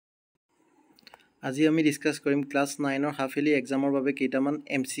আজি আমি ডিসকাস কৰিম ক্লাস 9 ৰ হাফ ইয়াৰলি এক্সামৰ বাবে কেইটামান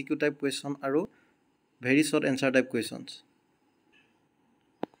MCQ টাইপ কোৱেশ্চন আৰু ভেৰি শৰ্ট এনসাৰ টাইপ কোৱেশ্চনছ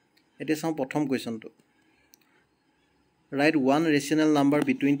এটা চাও প্ৰথম কোৱেশ্চনটো write one rational number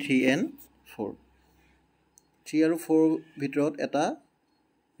between 3 and 4 3 আৰু 4 ভিতৰত এটা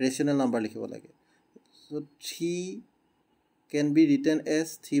rational number লিখিব লাগে so 3 can be written as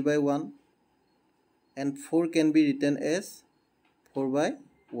 3/1 and 4 can be written as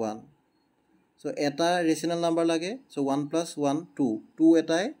 4/1 so eta rational number lage so 1 plus 1 2 2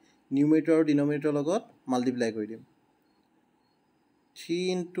 etai numerator or denominator logot multiply kori dim 3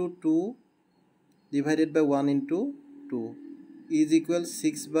 into 2 divided by 1 into 2 is equal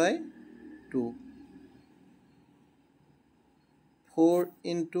 6/2 4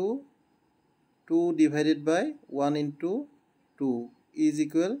 into 2 divided by 1 into 2 is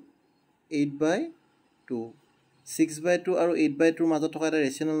equal 8/2 6/2 আৰু 8/2 মাজত থকা এটা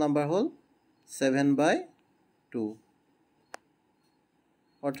rational number হল 7/2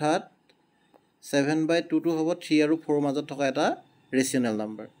 অৰ্থাৎ 7/2 টো হ'ব 3 আৰু 4 মাজত থকা এটা rational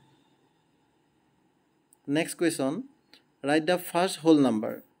number next question write the first whole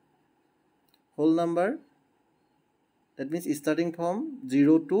number that means starting from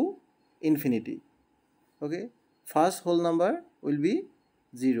 0 to infinity okay first whole number will be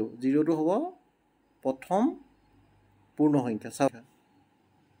 0 0 to hobo prothom purno সংখ্যা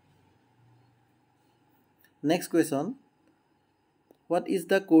next question what is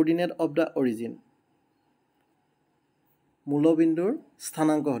the coordinate of the origin মূলবিন্দুৰ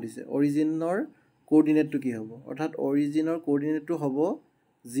স্থানাঙ্ক হদিছে originৰ coordinate to কি হ'ব অৰ্থাৎ originৰ coordinate to হ'ব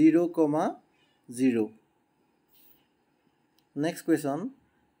 0,0 next question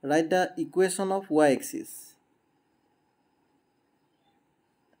write the equation of y axis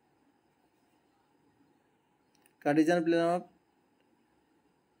Cartesian plane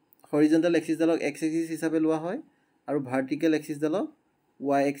horizontal axis dalok x axis hisabe loa hoy aru vertical axis dalok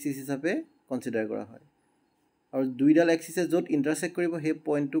y axis hisabe consider kora hoy aru duidal axis e jot intersect koribo he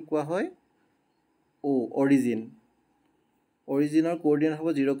point to kwa hoy o origin or coordinate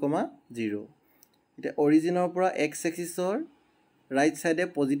hobo 0,0 ite origin or pora x axis or right side e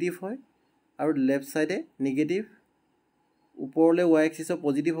positive hoy aru left side e negative uporle y axis or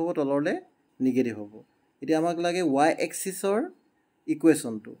positive hobo tolorle negative hobo ite amak lage y axis or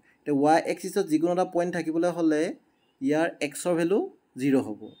equation to the y axis of jikono ta point thakibole hole yar x or value 0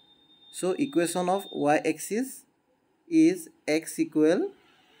 hobo so equation of y axis is x equal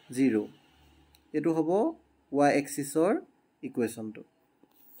 0 etu hobo y axis or equation to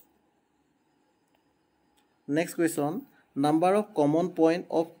next question number of common point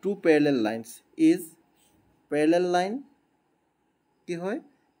of two parallel lines is parallel line ki hoy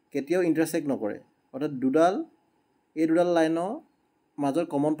ketiao intersect nokore orthat dudal ei dudal line মাজৰ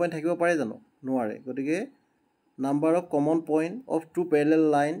common point থাকিব পাৰে জানো নোৱাৰে গতিকে number of common point of two parallel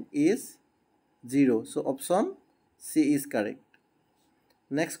line is 0 so option C is correct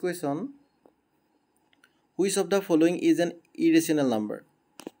next question which of the following is an irrational number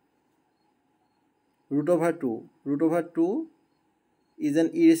 √2 is an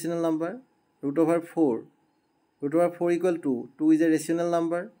irrational number √4 equal to 2 is a rational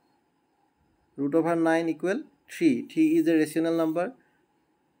number √9 equal 3 is a rational number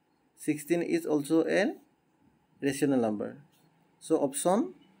 16 is also a rational number so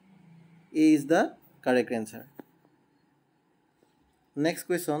option A is the correct answer next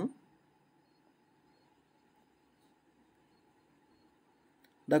question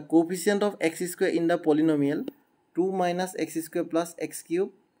the coefficient of x square in the polynomial 2 minus x square plus x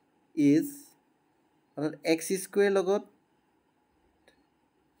cube is x square logot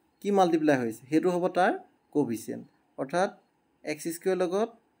কি multiply হৈছে হেতু হ'ব তাৰ কোএফিচিয়েন্ট অৰ্থাৎ x square লগত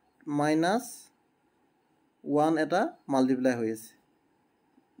minus 1 এটা multiply হৈ আছে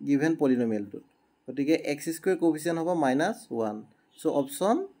given polynomial টো গতিকে x স্কয়াৰ কোএফিচিয়েন্ট হ'ব -1 so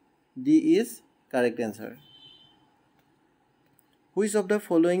option D is correct answer which of the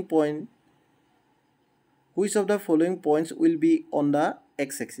following points will be on the x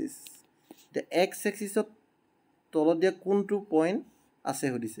axis the x axis of তলত দিয়া কোনটো পইণ্ট আছে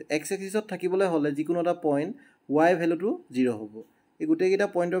হদিছে x axis ত থাকিবলৈ হলে যিকোনো এটা পইণ্ট y ভ্যালু টু 0 হ'ব এই গুটেই কিটা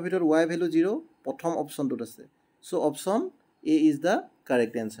পইণ্টৰ ভিতৰত y ভ্যালু 0 প্ৰথম অপচনটোত আছে so option A is the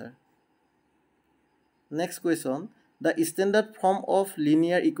correct answer next question the standard form of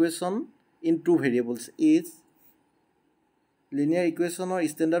linear equation in two variables is linear equation or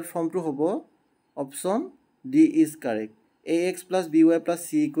standard form to hobo option D is correct ax plus by plus c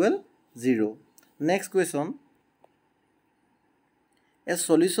equal 0 next question a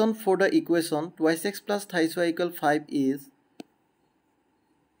solution for the equation 2x plus 3y equal 5 is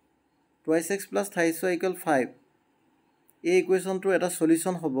twice x plus thrice y equal 5 এই ইকুৱেশ্যনটো এটা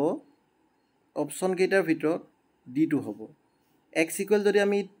solution হ'ব option কেইটাৰ ভিতৰত d2 হ'ব x equal যদি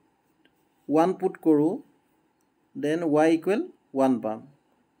আমি 1 put কৰো then y equal 1 পাম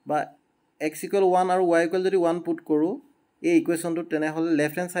বা x equal 1 আৰু y equal যদি 1 পুট কৰো এই ইকুৱেশ্যনটো তেনে হলে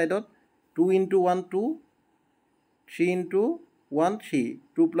left hand সাইডত 2 into 1 2 3 into 1 3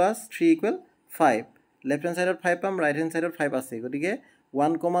 2 plus 3 equal 5 left hand সাইডত 5 পাম রাইট হ্যান্ড সাইডত 5 আছে গতিকে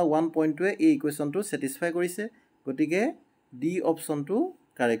 1,1 পইণ্টটোৱে এই ইকুৱেশ্যনটো স্যাটিসফাই কৰিছে গতিকে ডি অপশনটো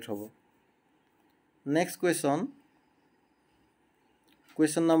কাৰেক্ট হ'ব next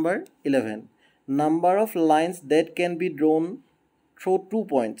question number 11 number of lines that can be drawn through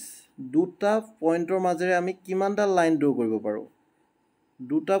 2 points দুটা পইণ্টৰ মাজেৰে আমি কিমানটা লাইন ড্ৰ কৰিব পাৰো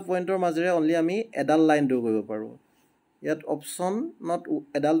দুটা পইণ্টৰ মাজেৰে অনলি আমি এডাল লাইন ড্ৰ কৰিব পাৰো ইয়াত অপশন নট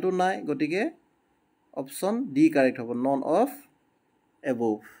এডালটো নাই গতিকে অপশন ডি কাৰেক্ট হ'ব none of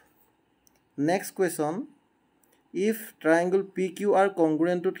above next question if triangle pq are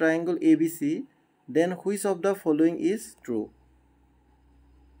congruent to triangle abc then which of the following is true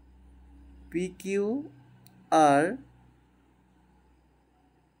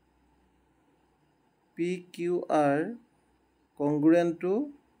PQR congruent to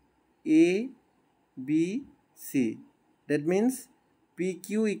A, B, C. That means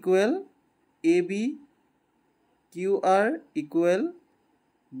PQ equal AB, QR equal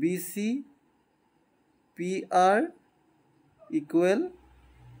BC, PR equal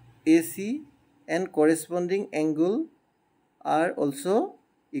AC and corresponding angle are also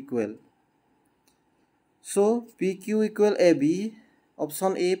equal. So PQ equal AB,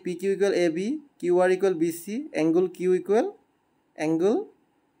 option A PQ equal AB, QR equal BC, angle Q equal angle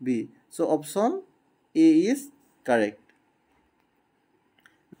B. So option A is correct.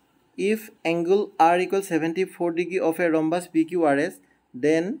 If angle R equals 74 degree of a rhombus PQRS,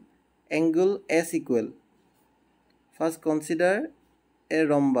 then angle S equal. First consider a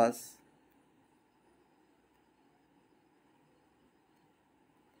rhombus.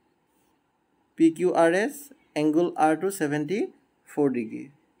 PQRS angle R to 74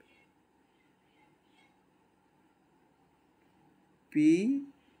 degree. PQRS.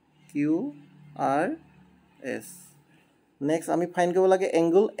 Next, আমি find কৰিব লাগে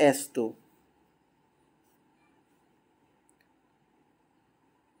angle S to.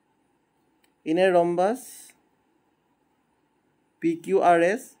 In a rhombus,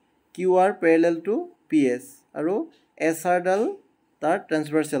 PQRS, QR parallel to PS, আৰু SR ডাল তাৰ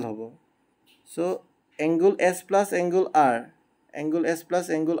transversal হ'ব. So angle S plus angle R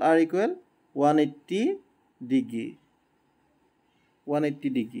equal 180 degree. 180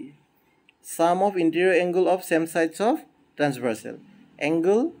 degree. Sum of interior angle of same sides of transversal.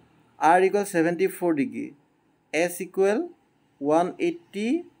 Angle R equal 74 degree. S equal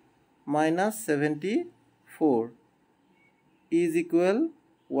 180 minus 74 is equal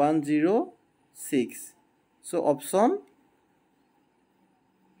 106. So option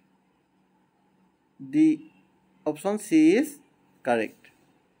C is correct.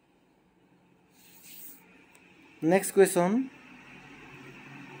 Next question.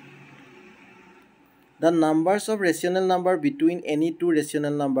 The numbers of rational number between any two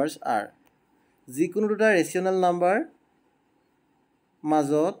rational numbers are. যিকোনো দুটা rational number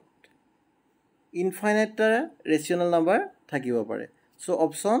মাজত infinite rational number থাকিব পাৰে. So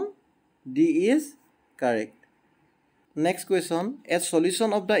option D is correct. Next question. A solution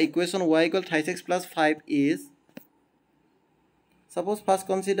of the equation y equal 3x plus 5 is. Suppose first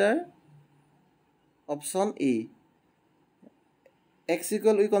consider option A. X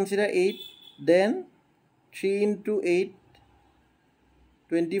equal we consider 8. Then 3 into 8.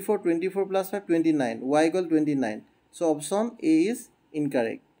 24 plus 5 29. Y equal 29. So option A is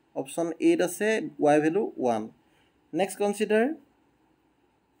incorrect. Option A does say y value 1. Next consider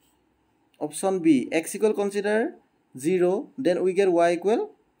option B. X equal consider 0. Then we get y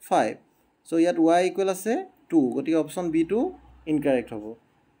equal 5. So yet y equal ase 2. Go to option B to incorrect hobo.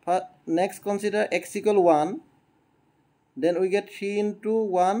 Next consider x equal 1. Then we get 3 into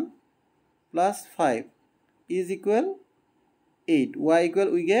 1 plus 5 is equal 8. Y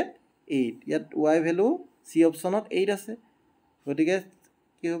equal we get 8. Yet y value C option of 8 ase. Go to get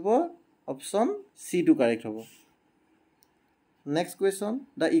option C to correct hobo. Next question.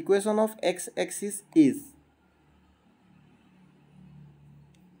 The equation of x-axis is.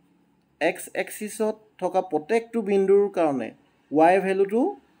 X-axis থকা প্ৰত্যেকটো বিন্দুৰ কাৰণে y value to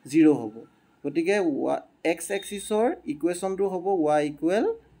 0 হ'ব গতিকে x-axisৰ ইকুৱেশ্যনটো হ'ব y equal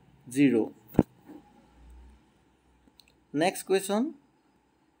 0 next question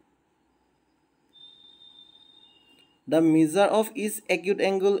The measure of each acute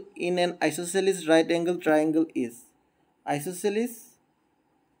angle in an isosceles right angle triangle is. Isosceles,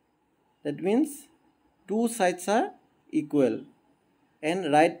 that means two sides are equal,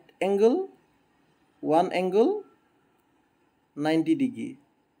 and right angle, one angle 90 degree.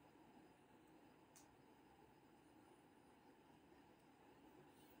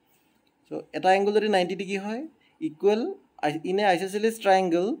 So eta angle jodi 90 degree hoy, equal in a isosceles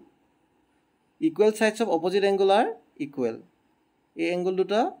triangle, equal sides of opposite angle are equal. A angle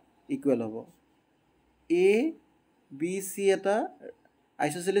duta equal hobo. A B C eta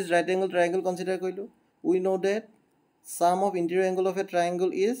isosceles right angle triangle consider koilu. We know that sum of interior angle of a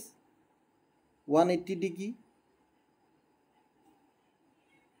triangle is 180 degree.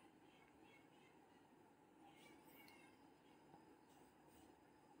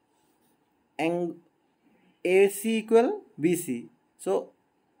 Angle AC equal BC. So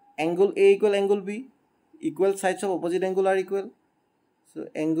angle A equal angle B. Equal sides of opposite angle are equal. So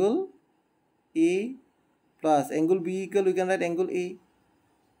angle A plus angle B equal, we can write angle A.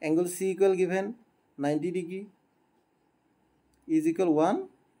 Angle C equal given 90 degree is equal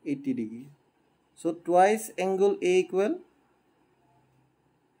 180 degree. So twice angle A equal,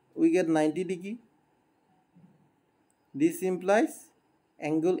 we get 90 degree. This implies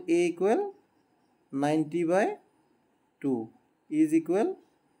angle A equal 90 by 2 is equal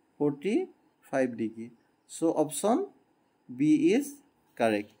 45 degree. So option B is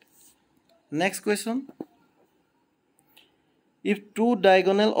correct. Next question. If two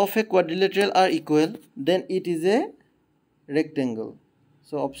diagonal of a quadrilateral are equal, then it is a rectangle.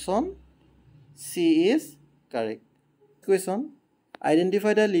 So option C is correct. Question.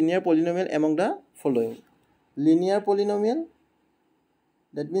 Identify the linear polynomial among the following. Linear polynomial,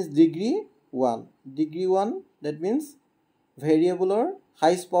 that means degree 1. Degree 1, that means variable or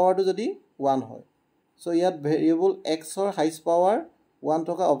highest power to jodi 1 hoy. So yet variable x or highest power 1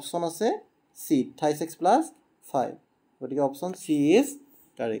 toka option ase C, 36 plus 5. But option C is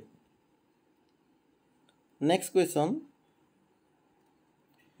correct. Next question.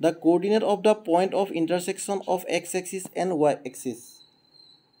 The coordinate of the point of intersection of x-axis and y-axis.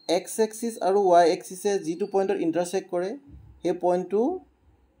 X-axis and y-axis e jitu point intersect kore, he point to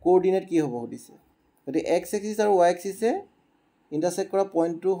coordinate ki hobo hodise. But x-axis and y-axis e intersect kora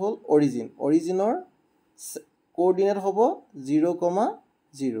point to hol origin. Origin or coordinate hobo 0,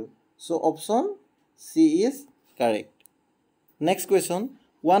 0. So option C is correct. Next question.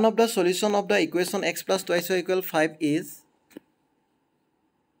 One of the solution of the equation x plus twice y equal 5 is.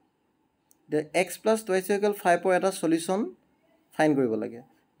 The x plus twice y equal 5 or eta solution find koribo lage.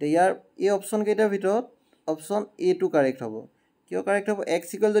 The year A option keita bhitorot option A to correct hobo. Kyo correct hobo?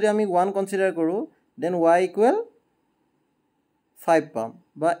 X equal jodi ami 1 consider koru, then y equal 5 pam.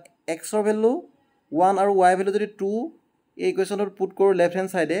 But x or value 1 or y value jodi 2, a equation or put koru left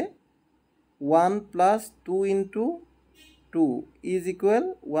hand side e 1 plus 2 into 2 is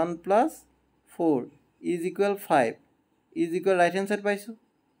equal 1 plus 4 is equal 5 is equal right hand side paisu.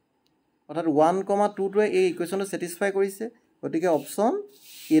 অর্থাৎ 1, 2 to এই ইকুয়েশনটো satisfy কৰিছে, গতিকে option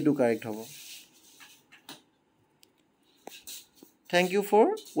A two correct হ'ব। Thank U for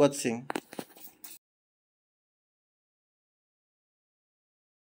watching.